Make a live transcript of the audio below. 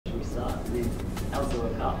How's the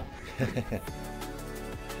World Cup?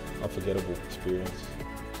 Unforgettable experience.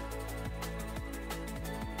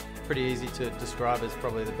 Pretty easy to describe as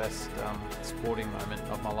probably the best sporting moment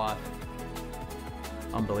of my life.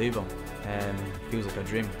 Unbelievable, and feels like a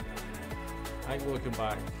dream. I think looking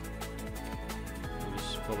back, it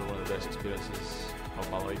was probably one of the best experiences of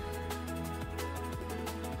my life.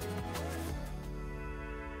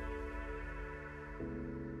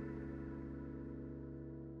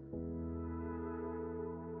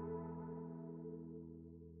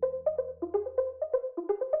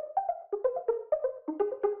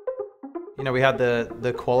 You know, we had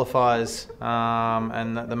the qualifiers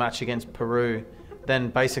and the match against Peru. Then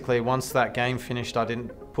basically once that game finished, I didn't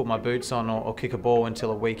put my boots on or kick a ball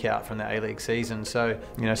until a week out from the A-League season. So,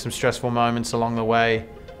 you know, some stressful moments along the way,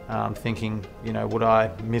 thinking, you know, would I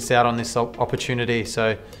miss out on this opportunity?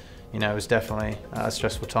 So, you know, it was definitely a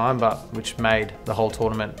stressful time, but which made the whole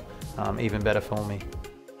tournament even better for me.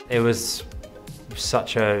 It was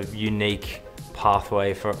such a unique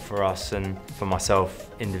pathway for us and for myself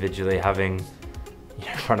individually, having, you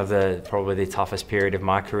know, one of probably the toughest period of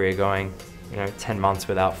my career, going, you know, 10 months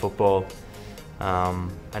without football, and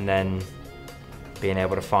then being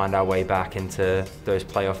able to find our way back into those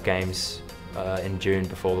playoff games in June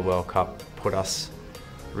before the World Cup put us,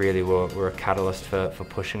 really were a catalyst for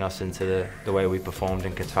pushing us into the way we performed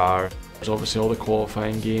in Qatar. There's obviously all the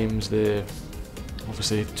qualifying games,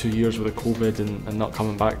 obviously 2 years with the COVID and not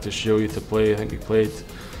coming back to Australia to play. I think we played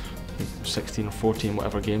 16 or 14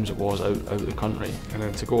 whatever games it was out of the country, and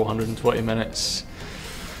then to go 120 minutes,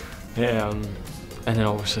 and then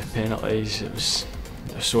obviously penalties. It was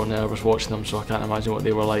so nervous watching them, so I can't imagine what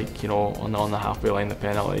they were like, you know, on the halfway line, the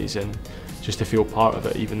penalties, and just to feel part of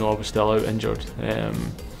it even though I was still out injured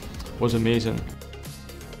was amazing.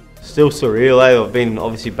 Still surreal, eh? I've been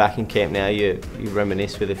obviously back in camp now. You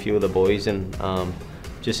reminisce with a few of the boys and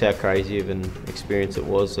just how crazy of an experience it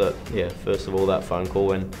was. That, yeah, first of all, that phone call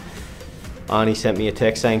when Arnie sent me a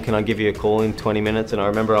text saying, can I give you a call in 20 minutes? And I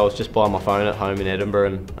remember I was just by my phone at home in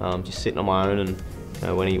Edinburgh and just sitting on my own, and you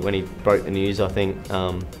know, when he broke the news, I think,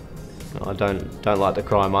 I don't like to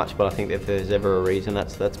cry much, but I think if there's ever a reason,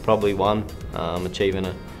 that's probably one. Achieving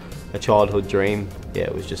a childhood dream, yeah,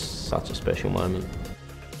 it was just such a special moment.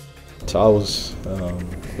 So I was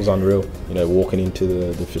unreal. You know, walking into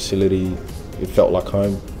the facility, it felt like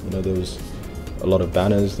home. You know, there was a lot of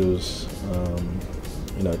banners. There was,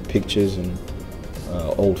 you know, pictures and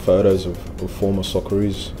old photos of former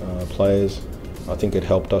Socceroos players. I think it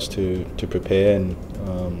helped us to prepare and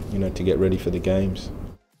you know, to get ready for the games.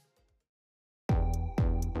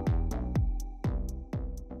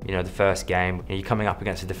 You know, the first game, you're coming up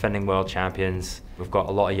against the defending world champions. We've got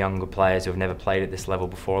a lot of younger players who have never played at this level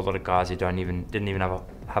before, a lot of guys who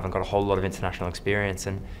haven't got a whole lot of international experience,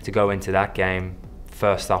 and to go into that game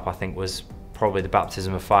first up, I think, was probably the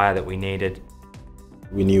baptism of fire that we needed.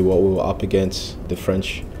 We knew what we were up against. The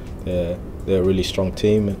French, they're a really strong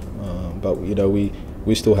team, but you know,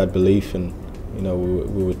 we still had belief, and you know,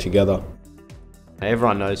 we were together.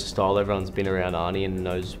 Everyone knows the style, everyone's been around Arnie and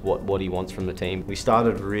knows what he wants from the team. We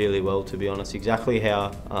started really well, to be honest. Exactly how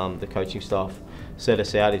the coaching staff set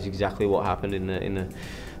us out is exactly what happened in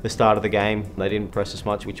the start of the game. They didn't press us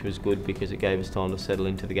much, which was good because it gave us time to settle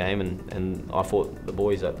into the game, and I thought the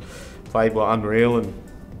boys that played were unreal,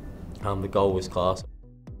 and the goal was class.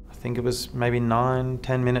 I think it was maybe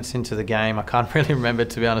 9-10 minutes into the game. I can't really remember,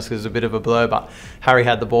 to be honest, because it was a bit of a blur, but Harry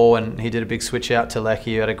had the ball and he did a big switch out to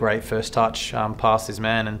Lecky, who had a great first touch past his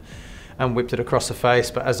man and whipped it across the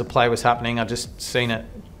face. But as the play was happening, I just seen it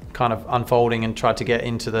kind of unfolding and tried to get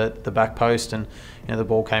into the back post, and you know, the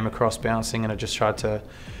ball came across bouncing, and I just tried to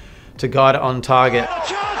guide it on target.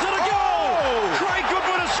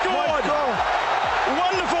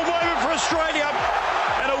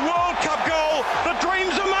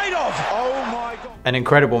 An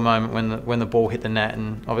incredible moment when the ball hit the net,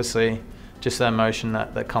 and obviously just the emotion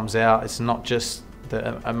that comes out. It's not just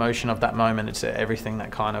the emotion of that moment, it's everything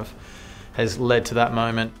that kind of has led to that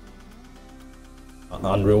moment. An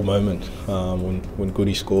unreal moment when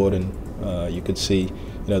Goody scored, and you could see,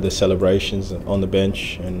 you know, the celebrations on the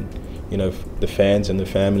bench, and you know, the fans and the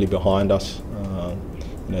family behind us.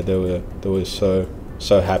 You know, they were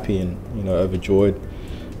so happy and, you know, overjoyed,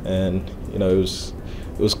 and you know,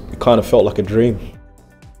 it kind of felt like a dream.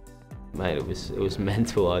 Mate, it was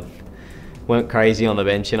mental. I went crazy on the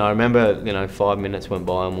bench, and I remember, you know, 5 minutes went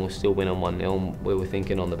by and we were still winning 1-0, and we were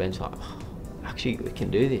thinking on the bench, like, oh, actually we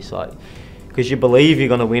can do this, like, because you believe you're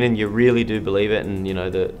going to win, and you really do believe it, and you know,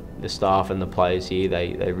 the staff and the players here,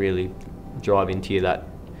 they really drive into you that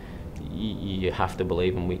you have to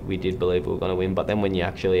believe, and we did believe we were going to win. But then when you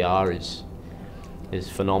actually are, is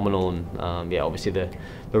phenomenal. And yeah, obviously the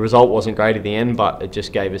result wasn't great at the end, but it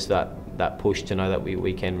just gave us that push to know that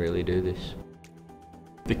we can really do this.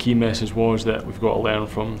 The key message was that we've got to learn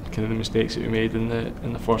from kind of the mistakes that we made in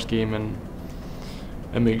the first game and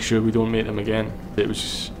make sure we don't make them again. It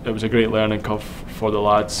was a great learning curve for the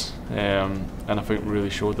lads, and I think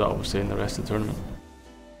really showed that obviously in the rest of the tournament.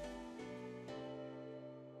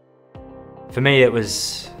 For me, it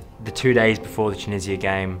was the 2 days before the Tunisia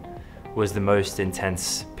game was the most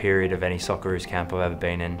intense period of any Socceroos camp I've ever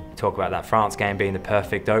been in. Talk about that France game being the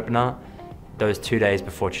perfect opener. Those 2 days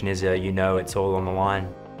before Tunisia, you know it's all on the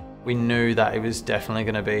line. We knew that it was definitely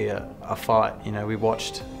going to be a fight. You know, we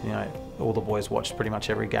watched, all the boys watched pretty much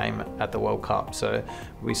every game at the World Cup. So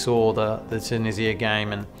we saw the Tunisia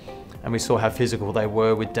game and we saw how physical they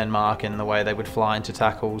were with Denmark and the way they would fly into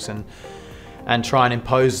tackles and try and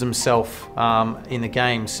impose themselves in the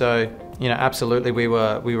game. So, absolutely we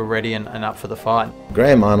were ready and up for the fight.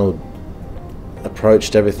 Graham Arnold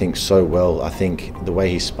approached everything so well. I think the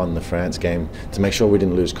way he spun the France game to make sure we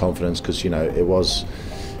didn't lose confidence, because it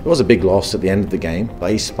was a big loss at the end of the game,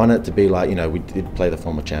 but he spun it to be like, we did play the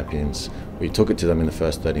former champions. We took it to them in the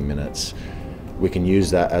first 30 minutes. We can use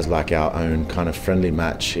that as like our own kind of friendly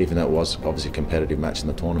match, even though it was obviously a competitive match in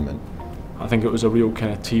the tournament. I think it was a real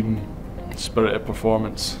kind of team spirited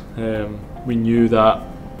performance. We knew that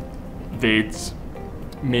they'd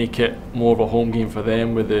make it more of a home game for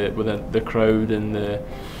them with the crowd and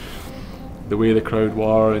the way the crowd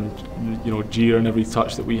were, and jeering every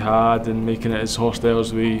touch that we had and making it as hostile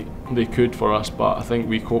as they could for us. But I think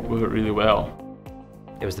we coped with it really well.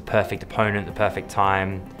 It was the perfect opponent, the perfect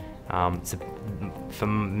time. For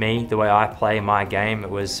me, the way I play my game, it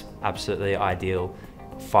was absolutely ideal.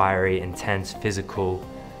 Fiery, intense, physical,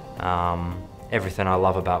 everything I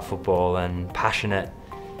love about football, and passionate.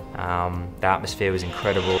 The atmosphere was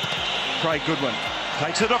incredible. Craig Goodwin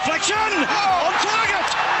takes a deflection on target,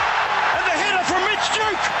 and the header from Mitch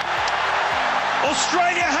Duke.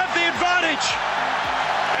 Australia have the advantage,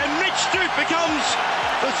 and Mitch Duke becomes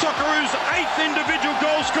the Socceroos' 8th individual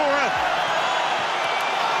goal scorer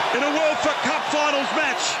in a World Cup finals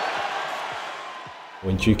match.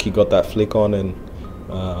 When Juki got that flick on and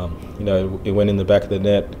it went in the back of the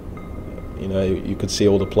net, you could see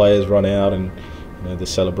all the players run out, and the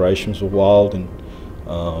celebrations were wild, and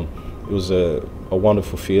it was a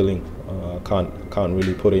wonderful feeling. I can't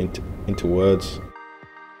really put it into words.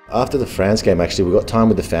 After the France game, actually, we got time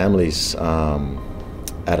with the families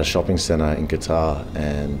at a shopping centre in Qatar,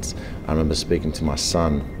 and I remember speaking to my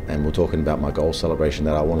son, and we're talking about my goal celebration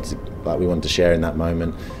that we wanted to share in that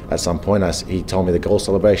moment. At some point, he told me the goal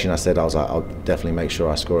celebration. I was like, I'll definitely make sure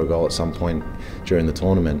I score a goal at some point during the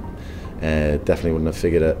tournament. Definitely wouldn't have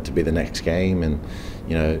figured it to be the next game, and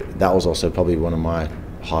that was also probably one of my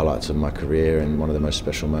highlights of my career and one of the most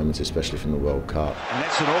special moments, especially from the World Cup. And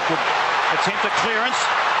that's an awkward attempt at clearance.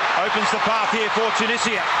 Opens the path here for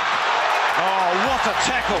Tunisia. Oh, what a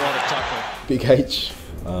tackle! What a tackle! Big H,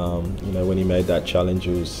 when he made that challenge,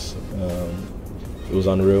 it was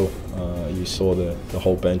unreal. You saw the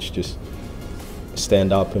whole bench just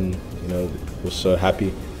stand up, and was so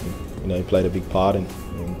happy. He played a big part in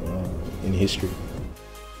history.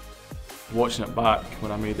 Watching it back,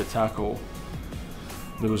 when I made the tackle,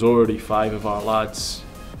 there was already 5 of our lads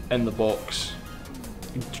in the box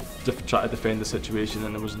trying to defend the situation,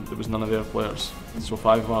 and there was none of their players. So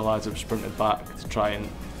 5 of our lads have sprinted back to try and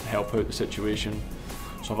help out the situation.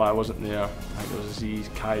 So if I wasn't there, I think there was Aziz,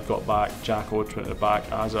 Kai got back, Jacko sprinted back,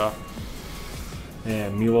 Azza,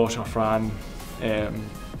 Milos or Fran.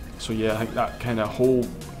 So yeah, I think that whole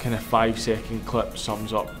 5-second clip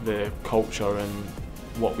sums up the culture and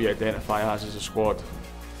what we identify as a squad.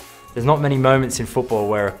 There's not many moments in football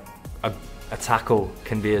where a tackle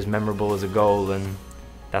can be as memorable as a goal, and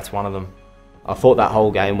that's one of them. I thought that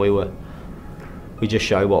whole game we just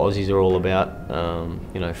showed what Aussies are all about,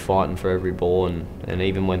 fighting for every ball, and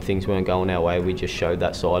even when things weren't going our way, we just showed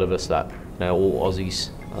that side of us that all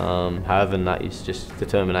Aussies have, and that is just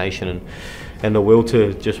determination and the will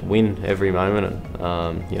to just win every moment.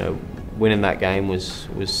 And winning that game was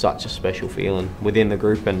such a special feeling within the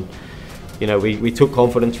group, and we took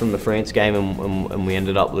confidence from the France game, and we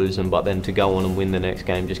ended up losing, but then to go on and win the next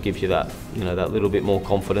game just gives you that that little bit more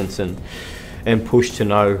confidence and push to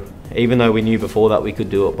know, even though we knew before that we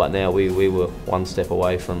could do it, but now we were one step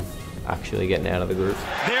away from actually getting out of the group.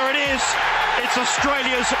 There it is. It's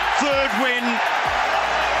Australia's 3rd win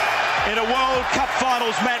in a World Cup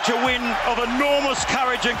finals match, a win of enormous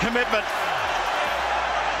courage and commitment.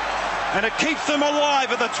 And it keeps them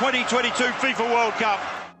alive at the 2022 FIFA World Cup.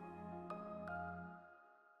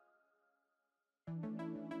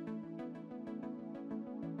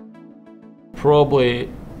 Probably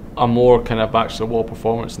a more kind of back to the wall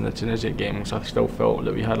performance in the Tunisia game, because I still felt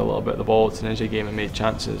that we had a little bit of the ball in the Tunisia game and made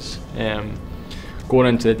chances. Going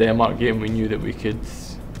into the Denmark game, we knew that we could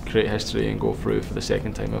create history and go through for the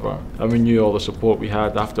second time ever. And we knew all the support we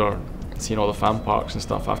had after seeing all the fan parks and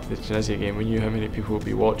stuff after the Tunisia game. We knew how many people would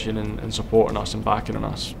be watching and supporting us and backing on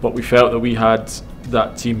us. But we felt that we had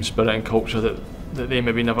that team spirit and culture that they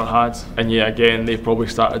maybe never had. And yeah, again, they probably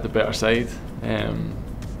started the better side.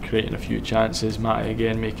 Creating a few chances, Matty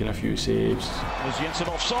again making a few saves. Was Jensen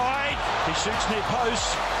offside? He shoots near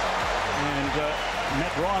post, and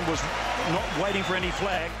Matt Ryan was not waiting for any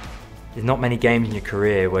flag. There's not many games in your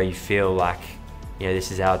career where you feel like, you know,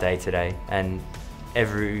 this is our day today. And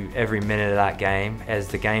every minute of that game,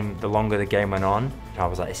 the longer the game went on, I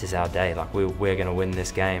was like, this is our day. Like we're going to win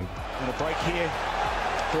this game. And a break here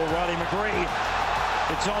for Riley McGree.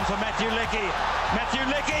 It's on for Matthew Leckie. Matthew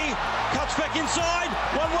Leckie cuts back inside,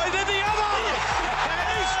 one way then the other, and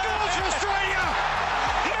he scores for Australia.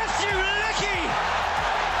 Matthew Leckie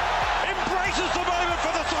embraces the moment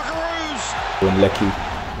for the Socceroos. When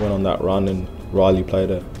Leckie went on that run and Riley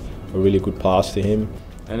played a really good pass to him.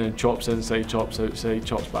 And then chops inside, chops outside,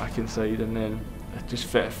 chops back inside, and then it just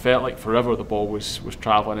felt like forever the ball was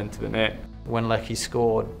travelling into the net. When Leckie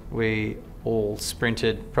scored, we all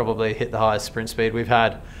sprinted, probably hit the highest sprint speed we've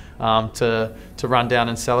had, to run down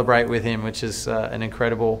and celebrate with him, which is an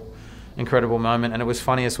incredible moment. And it was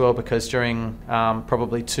funny as well because during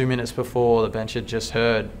probably 2 minutes before, the bench had just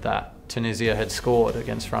heard that Tunisia had scored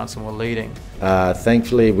against France and were leading.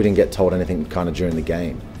 Thankfully, we didn't get told anything kind of during the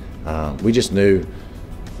game. We just knew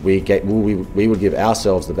we would give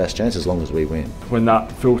ourselves the best chance as long as we win. When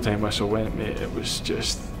that full-time whistle went, mate, it was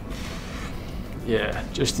just, yeah,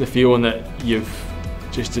 just the feeling that you've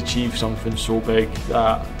just achieved something so big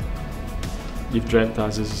that you've dreamt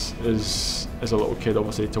as a little kid,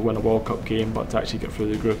 obviously, to win a World Cup game, but to actually get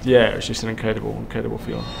through the group. Yeah, it's just an incredible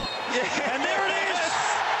feeling. Yeah, and there it is!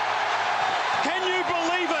 Can you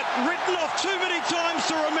believe it? Written off too many times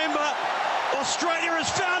to remember. Australia has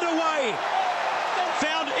found a way.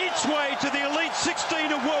 Found its way to the Elite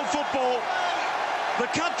 16 of world football. The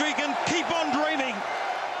country can keep on dreaming.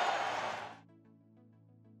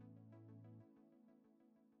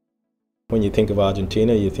 When you think of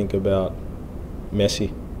Argentina, you think about Messi,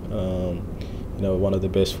 you know, one of the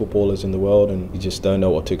best footballers in the world, and you just don't know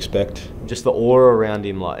what to expect. Just the aura around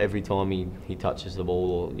him, like every time he touches the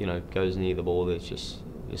ball or, you know, goes near the ball, there's just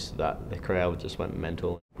that the crowd just went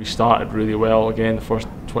mental. We started really well again. The first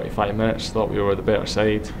 25 minutes, thought we were the better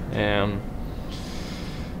side.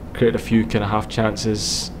 Created a few kind of half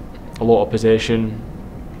chances, a lot of possession,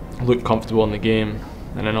 looked comfortable in the game,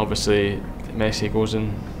 and then obviously Messi goes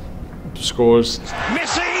and scores.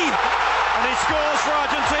 Messi, and he scores for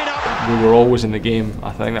Argentina. We were always in the game.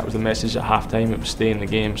 I think that was the message at half-time. It was stay in the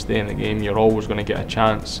game, stay in the game. You're always going to get a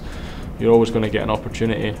chance. You're always going to get an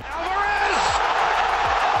opportunity.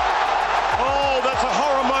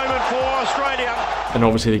 And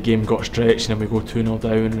obviously the game got stretched and then we go 2-0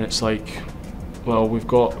 down and it's like, well, we've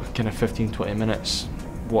got kind of 15-20 minutes.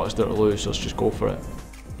 What is there to lose? Let's just go for it.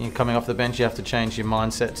 You're coming off the bench, you have to change your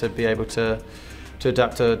mindset to be able to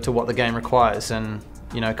adapt to what the game requires. And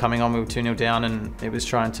you know, coming on, we were 2-0 down and it was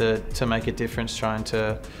trying to make a difference, trying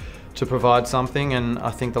to provide something. And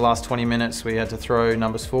I think the last 20 minutes we had to throw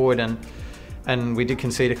numbers forward and we did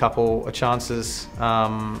concede a couple of chances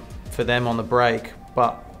for them on the break,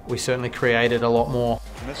 but we certainly created a lot more.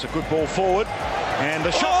 And that's a good ball forward. And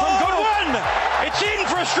the shot from Goodwin! It's in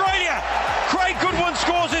for Australia! Craig Goodwin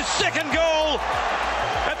scores his second goal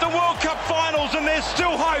at the World Cup finals, and there's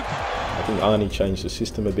still hope. I think Arnie changed the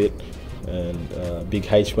system a bit, and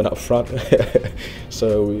Big H went up front.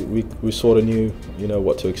 So we sort of knew, you know,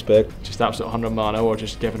 what to expect. Just absolute 100 mile an hour,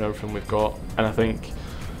 just giving everything we've got. And I think,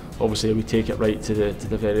 obviously, we take it right to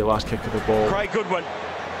the very last kick of the ball. Craig Goodwin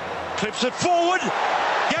clips it forward.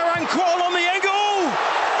 Garang Kwol on the angle!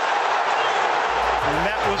 And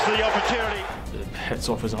that was the opportunity. It hits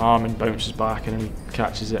off his arm and bounces back and then he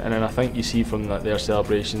catches it. And then I think you see from their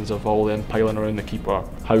celebrations of all them piling around the keeper,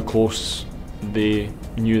 how close they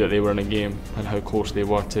knew that they were in a game and how close they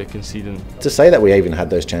were to conceding. To say that we even had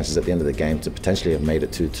those chances at the end of the game to potentially have made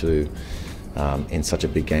it 2-2 in such a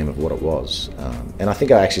big game of what it was. And I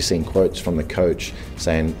think I actually seen quotes from the coach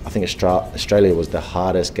saying, I think Australia was the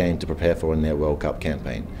hardest game to prepare for in their World Cup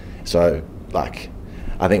campaign. So, like,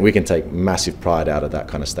 I think we can take massive pride out of that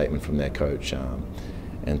kind of statement from their coach,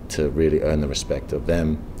 and to really earn the respect of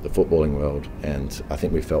them, the footballing world, and I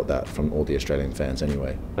think we felt that from all the Australian fans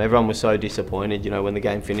anyway. Everyone was so disappointed, you know, when the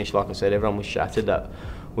game finished. Like I said, everyone was shattered that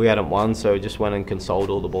we hadn't won, so we just went and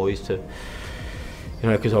consoled all the boys to, you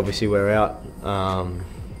know, because obviously we're out.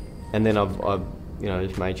 And then I've you know,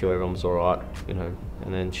 just made sure everyone was all right, you know,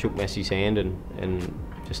 and then shook Messi's hand and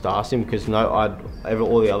just asked him, because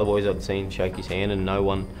all the other boys I'd seen shake his hand, and no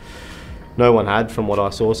one had from what I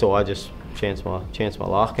saw. So I just chanced my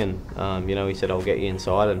luck, and you know, he said, "I'll get you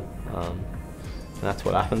inside," and that's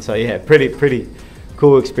what happened. So yeah, pretty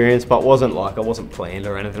cool experience, but wasn't planned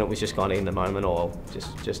or anything. It was just kind of in the moment, or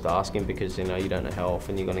just asking, because you know, you don't know how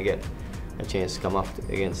often you're going to get a chance to come up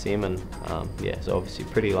against him, and yeah, so obviously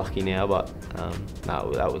pretty lucky now, but no,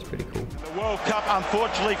 that was pretty cool. The World Cup,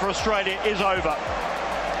 unfortunately for Australia, is over.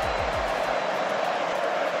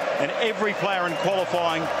 And every player in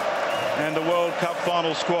qualifying and the World Cup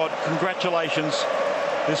final squad, congratulations.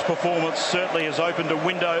 This performance certainly has opened a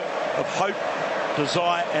window of hope,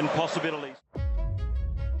 desire and possibilities.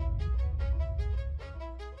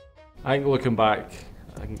 I think looking back,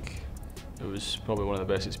 I think it was probably one of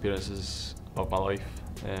the best experiences of my life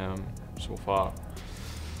so far.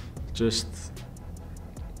 Just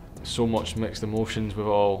so much mixed emotions with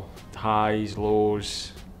all highs,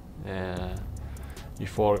 lows,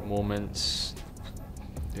 euphoric moments,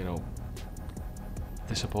 you know,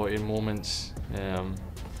 disappointing moments.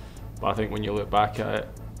 But I think when you look back at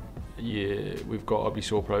it, we've got to be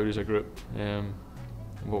so proud as a group,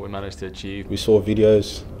 what we managed to achieve. We saw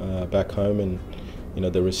videos back home, and you know,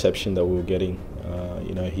 the reception that we were getting,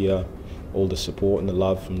 you know, here, all the support and the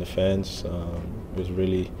love from the fans was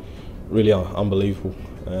really unbelievable.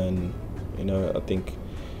 And you know, I think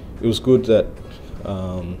it was good that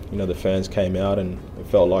you know, the fans came out, and it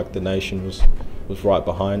felt like the nation was right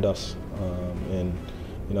behind us. And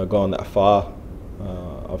you know, going that far,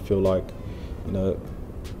 I feel like, you know,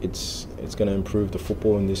 it's going to improve the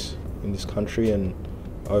football in this country, and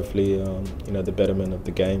hopefully you know, the betterment of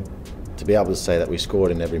the game. To be able to say that we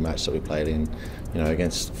scored in every match that we played in, you know,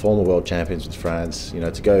 against former world champions with France, you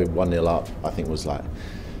know, to go 1-0 up, I think was like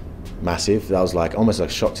massive. That was like almost like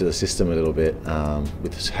a shock to the system a little bit,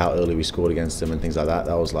 with how early we scored against them and things like that.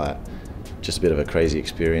 That was like just a bit of a crazy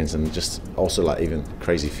experience, and just also like even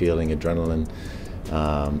crazy feeling, adrenaline,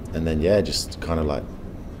 and then yeah, just kind of like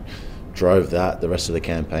drove that the rest of the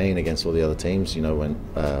campaign against all the other teams. You know, went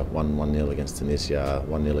 1-0 against Tunisia,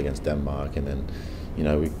 1-0 against Denmark, and then, you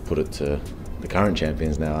know, we put it to the current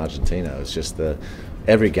champions now, Argentina. It's just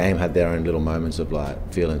every game had their own little moments of like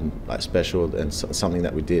feeling like special, and something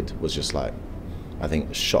that we did was just like, I think,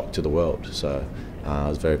 a shock to the world. So it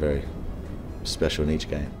was very, very special in each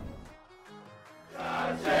game.